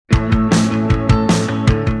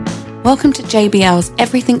Welcome to JBL's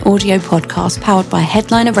Everything Audio podcast powered by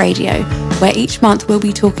Headliner Radio, where each month we'll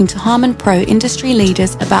be talking to Harman Pro industry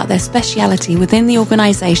leaders about their speciality within the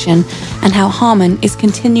organisation and how Harman is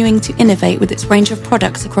continuing to innovate with its range of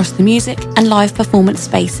products across the music and live performance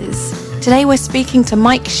spaces. Today we're speaking to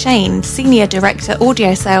Mike Schoen, Senior Director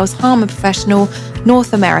Audio Sales, Harman Professional,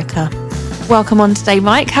 North America. Welcome on today,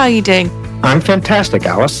 Mike. How are you doing? I'm fantastic,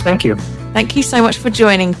 Alice. Thank you. Thank you so much for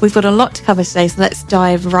joining. We've got a lot to cover today, so let's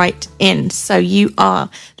dive right in. So you are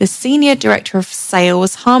the Senior Director of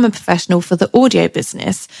Sales, Harman Professional for the audio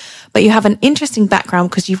business, but you have an interesting background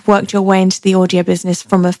because you've worked your way into the audio business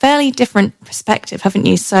from a fairly different perspective, haven't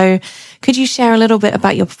you? So could you share a little bit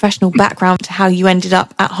about your professional background to how you ended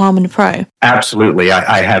up at Harman Pro? Absolutely.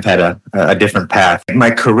 I have had a different path.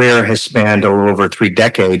 My career has spanned over 3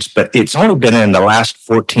 decades, but it's only been in the last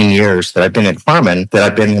 14 years that I've been at Harman that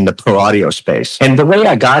I've been in the pro audio space. And the way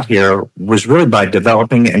I got here was really by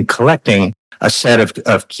developing and collecting a set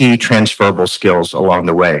of key transferable skills along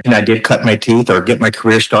the way. And I did cut my teeth or get my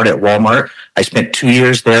career started at Walmart. I spent 2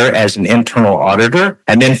 years there as an internal auditor.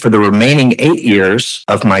 And then for the remaining 8 years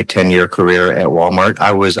of my 10-year career at Walmart,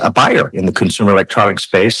 I was a buyer in the consumer electronics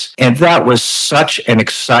space. And that was such an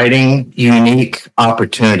exciting, unique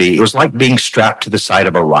opportunity. It was like being strapped to the side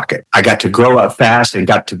of a rocket. I got to grow up fast and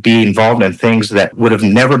got to be involved in things that would have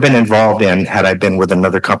never been involved in had I been with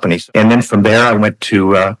another company. And then from there, I went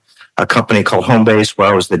to a company called Homebase, where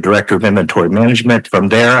I was the director of inventory management. From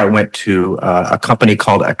there, I went to a company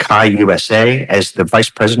called Akai USA as the vice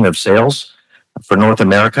president of sales for North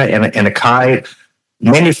America. And Akai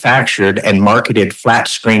manufactured and marketed flat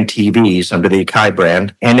screen TVs under the Akai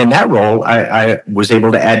brand. And in that role, I was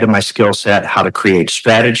able to add to my skill set how to create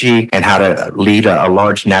strategy and how to lead a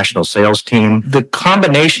large national sales team. The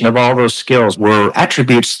combination of all those skills were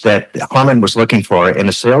attributes that Harman was looking for in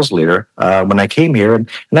a sales leader when I came here. And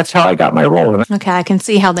that's how I got my role. Okay, I can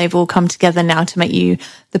see how they've all come together now to make you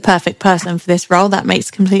the perfect person for this role. That makes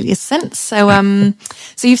completely sense. So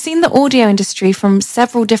you've seen the audio industry from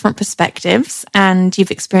several different perspectives, and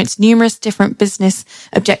you've experienced numerous different business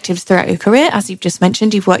objectives throughout your career. As you've just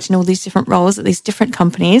mentioned, you've worked in all these different roles at these different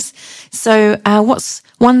companies. So what's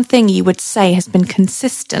one thing you would say has been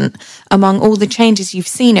consistent among all the changes you've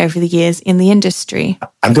seen over the years in the industry?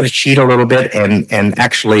 I'm going to cheat a little bit and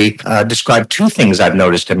actually describe 2 things I've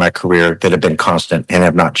noticed in my career that have been constant and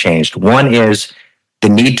have not changed. One is the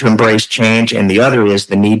need to embrace change, and the other is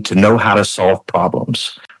the need to know how to solve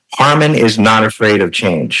problems. Harman is not afraid of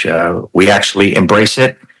change. We actually embrace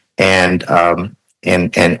it and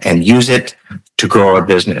use it to grow our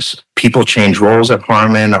business. People change roles at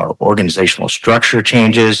Harman. Our organizational structure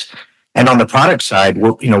changes, and on the product side,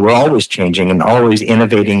 we're always changing and always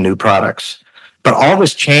innovating new products. But all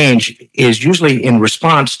this change is usually in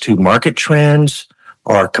response to market trends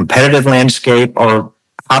or competitive landscape or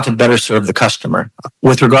how to better serve the customer.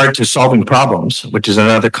 With regard to solving problems, which is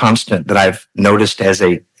another constant that I've noticed as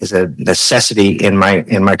a necessity in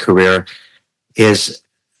my career, is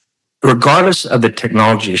regardless of the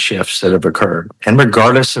technology shifts that have occurred, and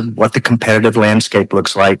regardless of what the competitive landscape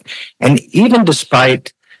looks like, and even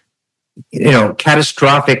despite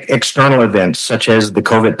catastrophic external events such as the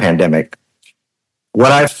COVID pandemic,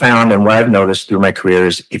 what I've found and what I've noticed through my career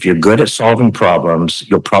is if you're good at solving problems,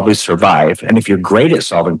 you'll probably survive. And if you're great at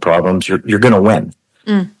solving problems, you're going to win.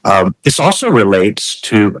 This also relates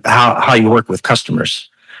to how you work with customers.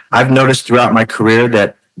 I've noticed throughout my career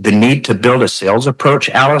that the need to build a sales approach,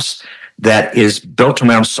 Alice, that is built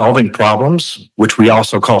around solving problems, which we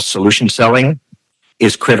also call solution selling,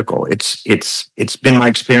 is critical. It's been my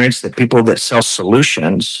experience that people that sell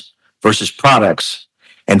solutions versus products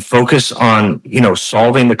and focus on,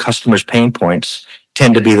 solving the customer's pain points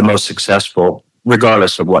tend to be the most successful,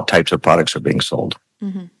 regardless of what types of products are being sold.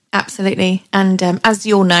 Mm-hmm. Absolutely. And as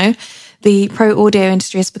you all know, the pro audio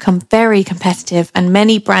industry has become very competitive, and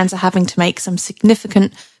many brands are having to make some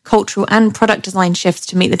significant cultural and product design shifts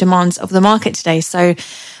to meet the demands of the market today. So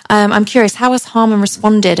I'm curious, how has Harman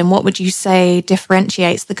responded, and what would you say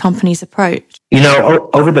differentiates the company's approach?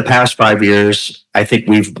 Over the past 5 years, I think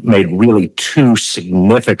we've made really 2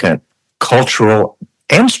 significant cultural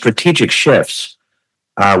and strategic shifts,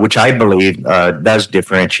 which I believe does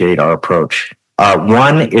differentiate our approach.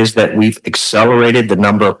 One is that we've accelerated the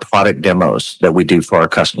number of product demos that we do for our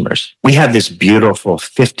customers. We have this beautiful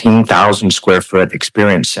 15,000 square foot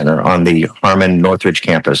experience center on the Harman Northridge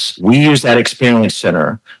campus. We use that experience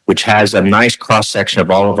center, which has a nice cross-section of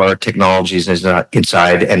all of our technologies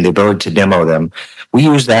inside and the ability to demo them. We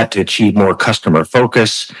use that to achieve more customer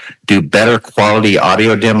focus, do better quality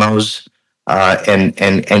audio demos,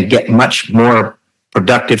 and get much more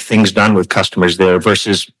productive things done with customers there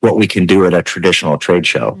versus what we can do at a traditional trade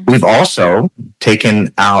show. We've also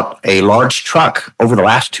taken out a large truck over the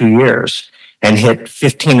last 2 years and hit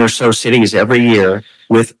 15 or so cities every year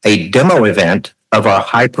with a demo event of our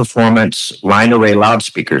high-performance line array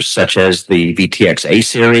loudspeakers, such as the VTX A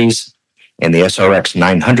series and the SRX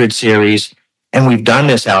 900 series. And we've done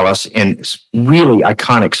this, Alice, in really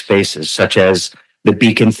iconic spaces, such as the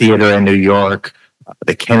Beacon Theater in New York,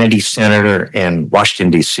 the Kennedy Center in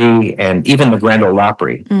Washington, D.C., and even the Grand Ole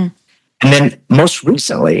Opry. And then most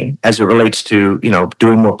recently, as it relates to,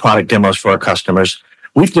 doing more product demos for our customers,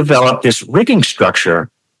 we've developed this rigging structure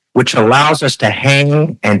which allows us to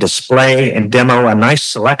hang and display and demo a nice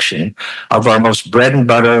selection of our most bread and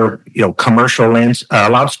butter, commercial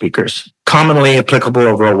loudspeakers, commonly applicable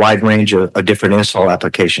over a wide range of different install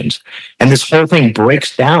applications. And this whole thing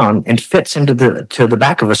breaks down and fits into the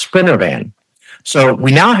back of a Sprinter van. So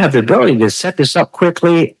we now have the ability to set this up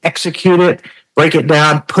quickly, execute it, break it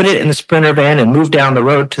down, put it in the Sprinter van, and move down the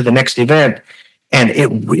road to the next event. And it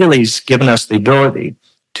really has given us the ability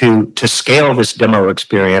to scale this demo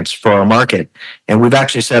experience for our market. And we've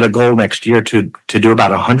actually set a goal next year to do about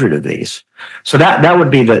 100 of these. So that would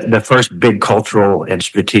be the first big cultural and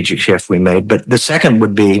strategic shift we made. But the second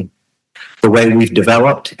would be the way we've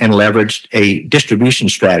developed and leveraged a distribution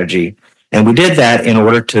strategy. And we did that in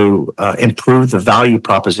order to improve the value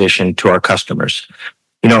proposition to our customers.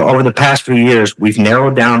 Over the past few years, we've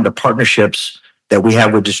narrowed down the partnerships that we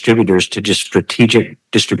have with distributors to just strategic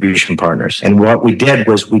distribution partners. And what we did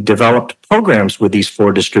was we developed programs with these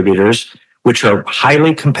 4 distributors, which are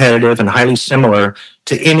highly competitive and highly similar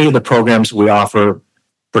to any of the programs we offer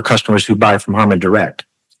for customers who buy from Harman Direct.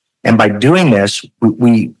 And by doing this,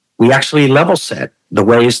 we actually level set the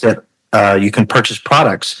ways that you can purchase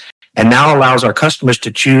products, and now allows our customers to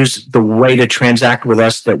choose the way to transact with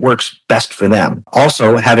us that works best for them.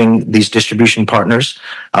 Also, having these distribution partners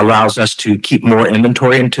allows us to keep more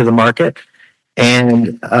inventory into the market.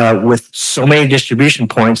 And with so many distribution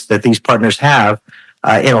points that these partners have,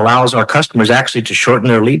 it allows our customers actually to shorten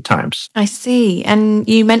their lead times. I see. And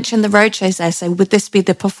you mentioned the roadshows there. So would this be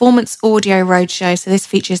the Performance Audio Roadshow? So this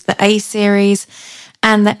features the A series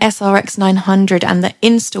and the SRX 900 and the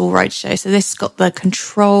Install Roadshow. So this has got the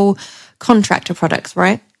control contractor products,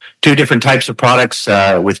 right? 2 different types of products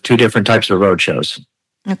with 2 different types of roadshows.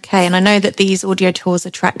 Okay, and I know that these audio tours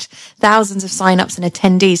attract thousands of sign-ups and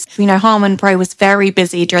attendees. Harman Pro was very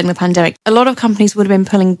busy during the pandemic. A lot of companies would have been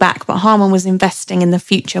pulling back, but Harman was investing in the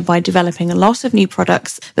future by developing a lot of new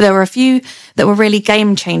products. But there were a few that were really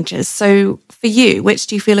game changers. So for you, which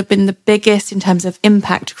do you feel have been the biggest in terms of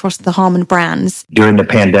impact across the Harman brands? During the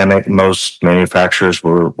pandemic, most manufacturers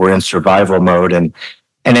were in survival mode. And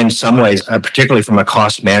in some ways, particularly from a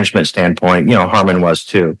cost management standpoint, Harman was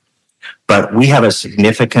too. But we have a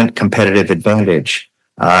significant competitive advantage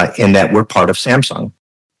in that we're part of Samsung.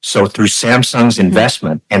 So through Samsung's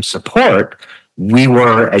investment and support, we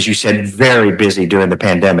were, as you said, very busy during the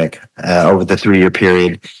pandemic over the 3-year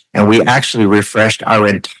period. And we actually refreshed our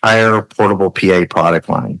entire portable PA product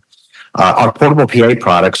line. Our portable PA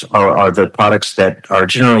products are the products that are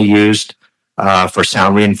generally used for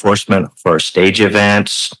sound reinforcement for stage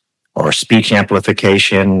events or speech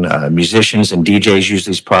amplification. Musicians and DJs use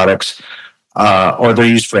these products, or they're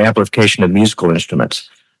used for amplification of musical instruments.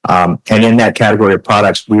 And in that category of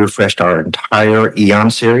products, we refreshed our entire Eon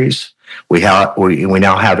series. We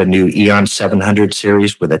now have a new Eon 700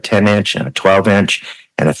 series with a 10-inch and a 12-inch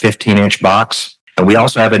and a 15-inch box. And we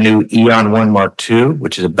also have a new Eon 1 Mark II,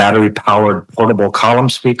 which is a battery-powered portable column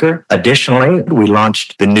speaker. Additionally, we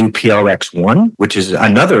launched the new PRX1, which is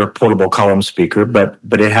another portable column speaker, but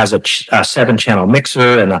it has a 7-channel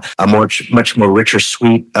mixer and a much more richer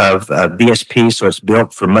suite of VSP, so it's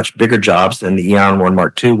built for much bigger jobs than the Eon 1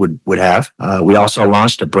 Mark II would have. We also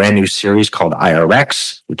launched a brand new series called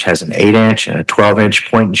IRX, which has an 8-inch and a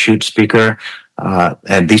 12-inch point-and-shoot speaker.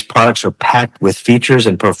 And these products are packed with features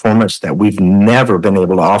and performance that we've never been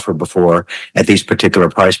able to offer before at these particular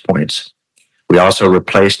price points. We also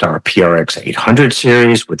replaced our PRX 800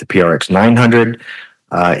 series with the PRX 900 in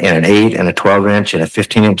an 8 and a 12-inch and a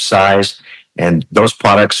 15-inch size. And those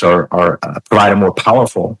products provide a more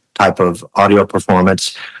powerful type of audio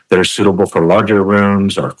performance that are suitable for larger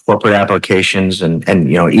rooms or corporate applications and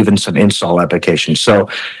even some install applications. So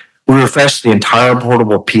we refreshed the entire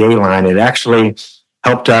portable PA line. It actually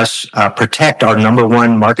helped us protect our number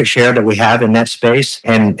 1 market share that we have in that space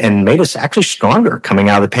and made us actually stronger coming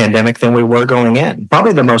out of the pandemic than we were going in.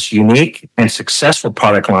 Probably the most unique and successful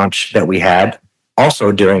product launch that we had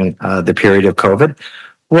also during the period of COVID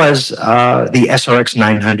was the SRX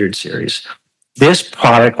 900 series. This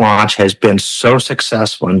product launch has been so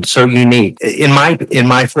successful and so unique. In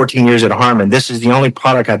my 14 years at Harman, this is the only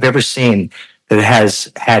product I've ever seen that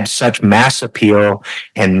has had such mass appeal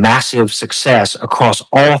and massive success across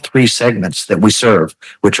all three segments that we serve,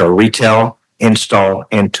 which are retail, install,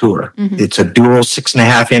 and tour. Mm-hmm. It's a dual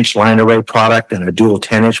 6.5-inch line array product and a dual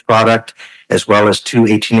 10-inch product, as well as two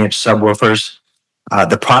 18-inch subwoofers.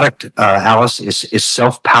 The product, Alice, is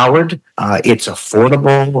self-powered. It's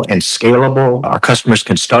affordable and scalable. Our customers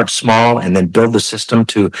can start small and then build the system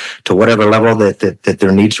to whatever level that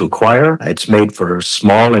their needs require. It's made for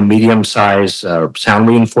small and medium-sized sound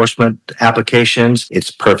reinforcement applications. It's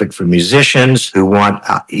perfect for musicians who want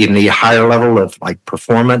in the higher level of like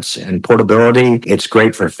performance and portability. It's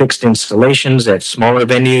great for fixed installations at smaller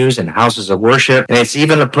venues and houses of worship. And it's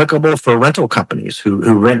even applicable for rental companies who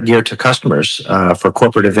rent gear to customers for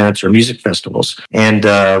corporate events or music festivals. And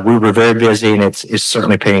we were very busy, and it's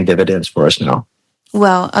certainly paying dividends for us now.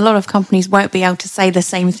 Well, a lot of companies won't be able to say the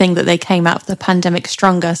same thing, that they came out of the pandemic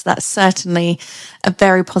stronger. So that's certainly a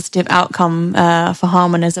very positive outcome for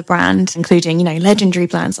Harman as a brand, including, legendary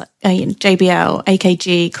brands like JBL,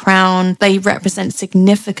 AKG, Crown. They represent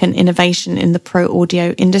significant innovation in the pro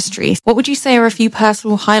audio industry. What would you say are a few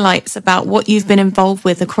personal highlights about what you've been involved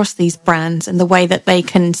with across these brands and the way that they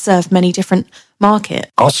can serve many different markets?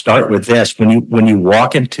 I'll start with this. When you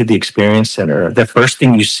walk into the Experience Center, the first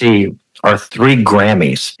thing you see are 3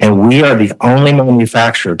 Grammys. And we are the only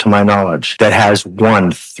manufacturer, to my knowledge, that has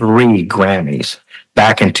won 3 Grammys.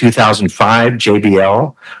 Back in 2005,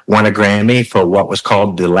 JBL won a Grammy for what was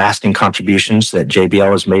called the lasting contributions that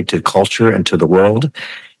JBL has made to culture and to the world.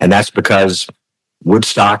 And that's because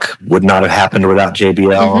Woodstock would not have happened without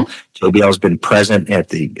JBL. Mm-hmm. JBL has been present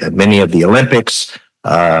at many of the Olympics,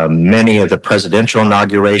 many of the presidential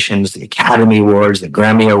inaugurations, the Academy Awards, the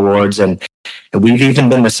Grammy Awards, and we've even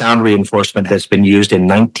been the sound reinforcement that's been used in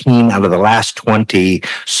 19 out of the last 20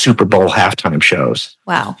 Super Bowl halftime shows.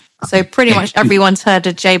 Wow. So pretty much everyone's heard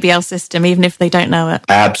of JBL system, even if they don't know it.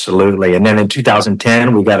 Absolutely. And then in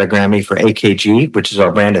 2010, we got a Grammy for AKG, which is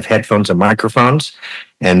our brand of headphones and microphones.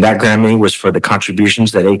 And that Grammy was for the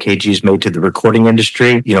contributions that AKG's made to the recording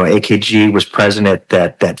industry. AKG was present at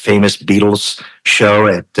that famous Beatles show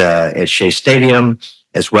at Shea Stadium,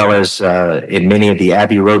 as well as in many of the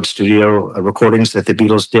Abbey Road studio recordings that the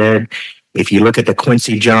Beatles did. If you look at the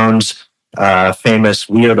Quincy Jones famous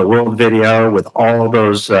We Are the World video with all of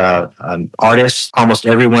those artists, almost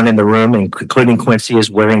everyone in the room, including Quincy,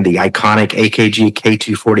 is wearing the iconic AKG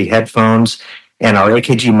K240 headphones. And our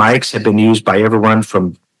AKG mics have been used by everyone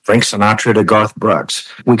from Frank Sinatra to Garth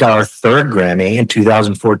Brooks. We got our 3rd Grammy in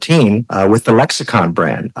 2014 with the Lexicon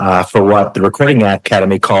brand for what the Recording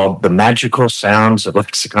Academy called the magical sounds of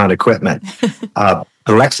Lexicon equipment.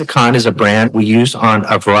 The Lexicon is a brand we use on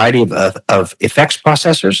a variety of effects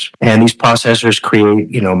processors, and these processors create,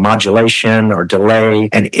 modulation or delay.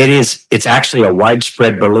 And it's actually a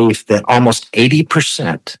widespread belief that almost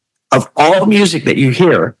 80% of all music that you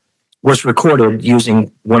hear was recorded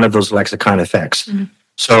using one of those Lexicon effects. Mm-hmm.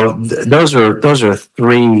 So those are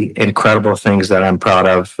 3 incredible things that I'm proud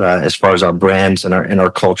of as far as our brands and our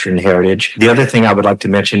culture and heritage. The other thing I would like to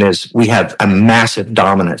mention is we have a massive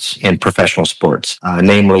dominance in professional sports,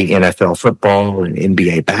 namely NFL football and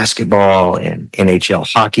NBA basketball and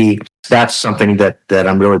NHL hockey. That's something that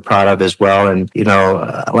I'm really proud of as well. And,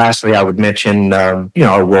 lastly, I would mention,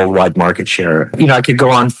 our worldwide market share. I could go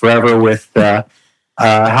on forever with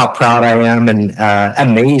how proud I am and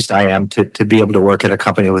amazed I am to be able to work at a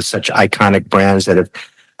company with such iconic brands that have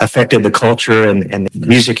affected the culture and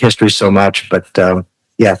music history so much. But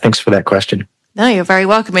thanks for that question. No, you're very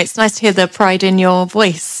welcome. It's nice to hear the pride in your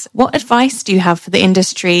voice. What advice do you have for the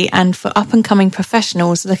industry and for up-and-coming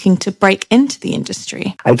professionals looking to break into the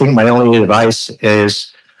industry? I think my only advice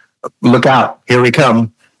is look out. Here we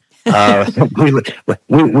come. We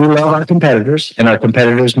love our competitors, and our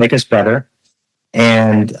competitors make us better.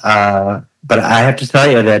 And but I have to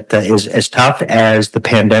tell you that as tough as the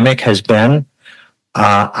pandemic has been,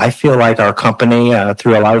 I feel like our company,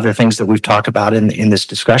 through a lot of the things that we've talked about in this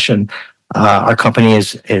discussion, our company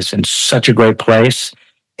is in such a great place.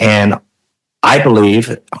 And I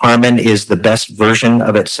believe Harman is the best version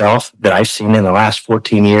of itself that I've seen in the last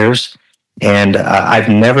 14 years. And I've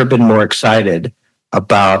never been more excited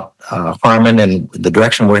about Harman and the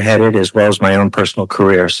direction we're headed, as well as my own personal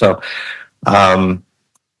career. So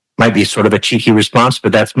might be sort of a cheeky response,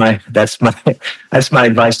 but that's my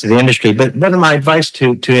advice to the industry. But my advice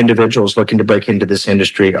to individuals looking to break into this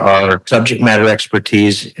industry are subject matter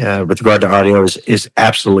expertise with regard to audio is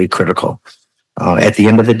absolutely critical. At the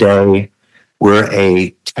end of the day, we're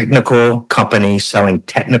a technical company selling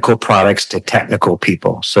technical products to technical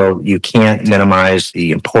people. So you can't minimize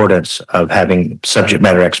the importance of having subject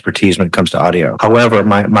matter expertise when it comes to audio. However,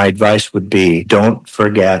 my advice would be don't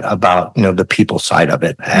forget about, the people side of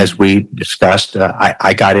it. As we discussed,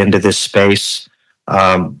 I got into this space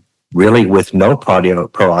really with no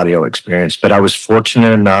pro audio experience, but I was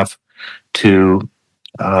fortunate enough to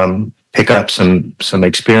pick up some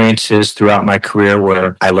experiences throughout my career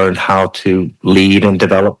where I learned how to lead and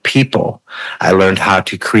develop people. I learned how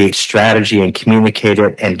to create strategy and communicate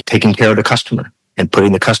it and taking care of the customer and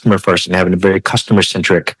putting the customer first and having a very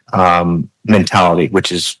customer-centric mentality,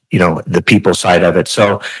 which is, the people side of it.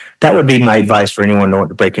 So that would be my advice for anyone wanting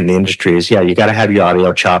to break into the industry is, you got to have your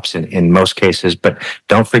audio chops in most cases, but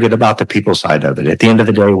don't forget about the people side of it. At the end of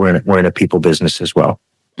the day, we're in a people business as well.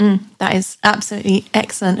 That is absolutely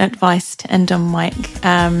excellent advice to end on, Mike.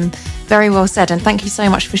 Very well said. And thank you so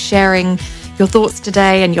much for sharing your thoughts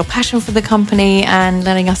today and your passion for the company and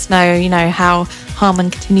letting us know, how Harman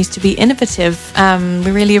continues to be innovative.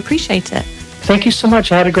 We really appreciate it. Thank you so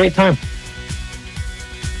much. I had a great time.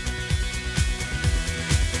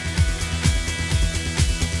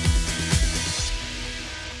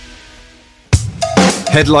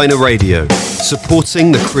 Headliner Radio,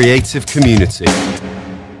 supporting the creative community.